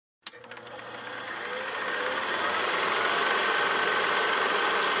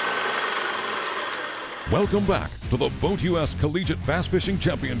Welcome back to the BoatUS Collegiate Bass Fishing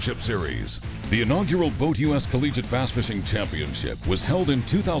Championship Series. The inaugural BoatUS Collegiate Bass Fishing Championship was held in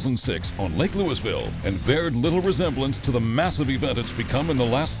 2006 on Lake Louisville and bared little resemblance to the massive event it's become in the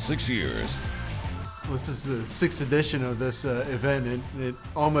last 6 years. This is the 6th edition of this event, and it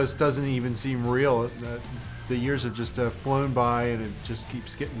almost doesn't even seem real. The years have just flown by, and it just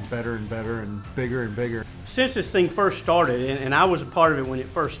keeps getting better and better and bigger. Since this thing first started, and I was a part of it when it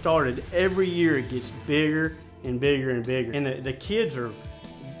first started, every year it gets bigger and bigger and bigger. And the kids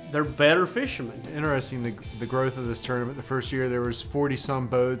they're better fishermen. Interesting, the growth of this tournament. The first year there was 40-some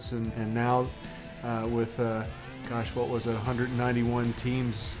boats, and now with, gosh, what was it, 191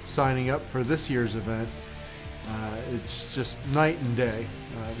 teams signing up for this year's event. It's just night and day.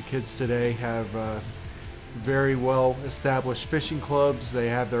 The kids today have very well established fishing clubs. They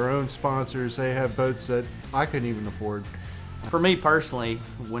have their own sponsors. They have boats that I couldn't even afford. For me personally,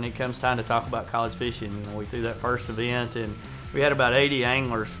 when it comes time to talk about college fishing, we threw that first event and we had about 80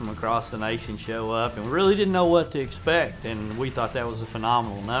 anglers from across the nation show up, and we really didn't know what to expect, and we thought that was a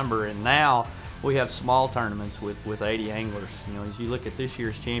phenomenal number. And now we have small tournaments with 80 anglers. As you look at this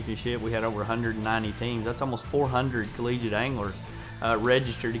year's championship, we had over 190 teams. That's almost 400 collegiate anglers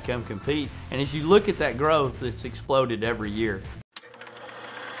registered to come compete. And as you look at that growth, it's exploded every year.